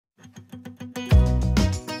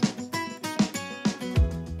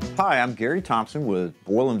Hi, I'm Gary Thompson with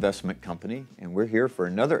Boyle Investment Company, and we're here for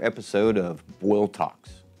another episode of Boyle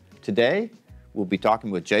Talks. Today, we'll be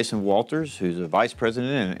talking with Jason Walters, who's a vice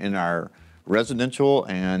president in our residential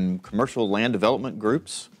and commercial land development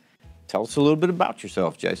groups. Tell us a little bit about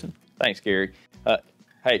yourself, Jason. Thanks, Gary.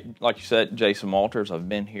 Hey, like you said, Jason Walters. I've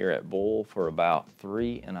been here at Boyle for about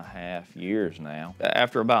 3.5 years now.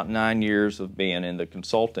 After about 9 years of being in the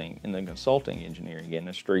consulting engineering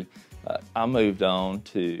industry, I moved on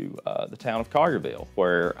to the town of Collierville,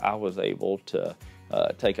 where I was able to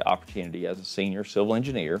take an opportunity as a senior civil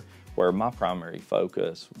engineer, where my primary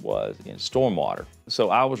focus was in stormwater.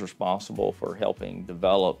 So I was responsible for helping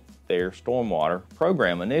develop their stormwater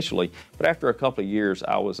program initially, but after a couple of years,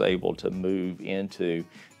 I was able to move into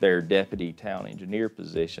their deputy town engineer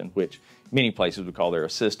position, which many places would call their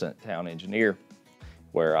assistant town engineer,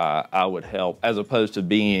 where I would help, as opposed to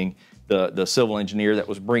being the civil engineer that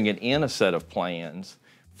was bringing in a set of plans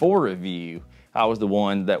for review. I was the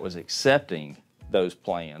one that was accepting those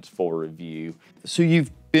plans for review. So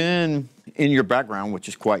you've been, in your background, which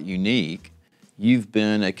is quite unique, you've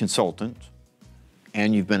been a consultant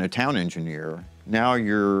and you've been a town engineer. Now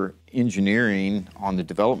you're engineering on the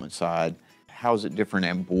development side. How is it different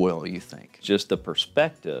at Boyle, you think? Just the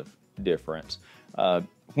perspective difference.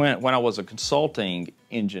 When I was a consulting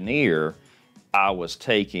engineer, I was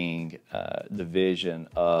taking the vision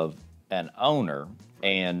of an owner,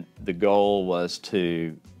 and the goal was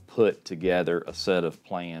to put together a set of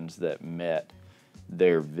plans that met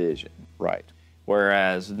their vision. Right.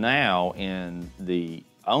 Whereas now in the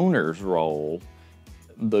owner's role,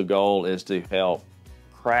 the goal is to help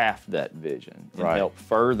craft that vision and help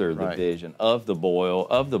further the vision of the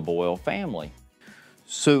Boyle family.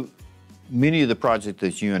 So many of the projects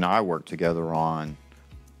that you and I work together on,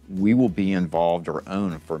 we will be involved or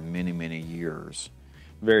own for many, many years.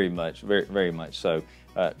 Very much so.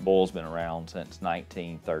 Boyle's been around since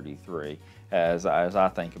 1933. As I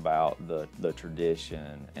think about the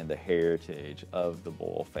tradition and the heritage of the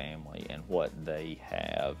Boyle family and what they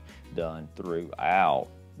have done throughout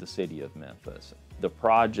the city of Memphis, the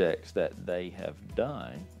projects that they have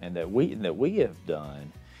done and that we have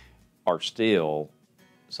done are still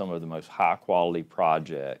some of the most high quality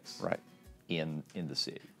projects in the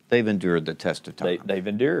city. They've endured the test of time. They've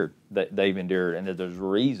endured, and there's a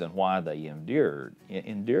reason why they endured.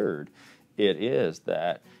 It is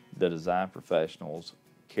that the design professionals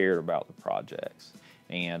cared about the projects,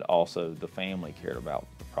 and also the family cared about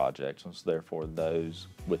the projects, and so therefore those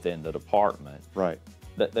within the department,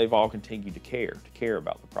 that they've all continued to care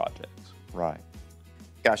about the projects. Right.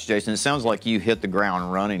 Gosh, Jason, it sounds like you hit the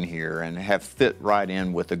ground running here and have fit right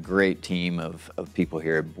in with a great team of people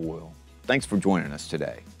here at Boyle. Thanks for joining us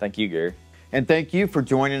today. Thank you, Gary. And thank you for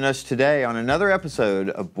joining us today on another episode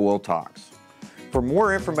of Boyle Talks. For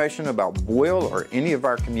more information about Boyle or any of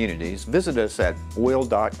our communities, visit us at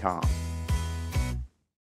boyle.com.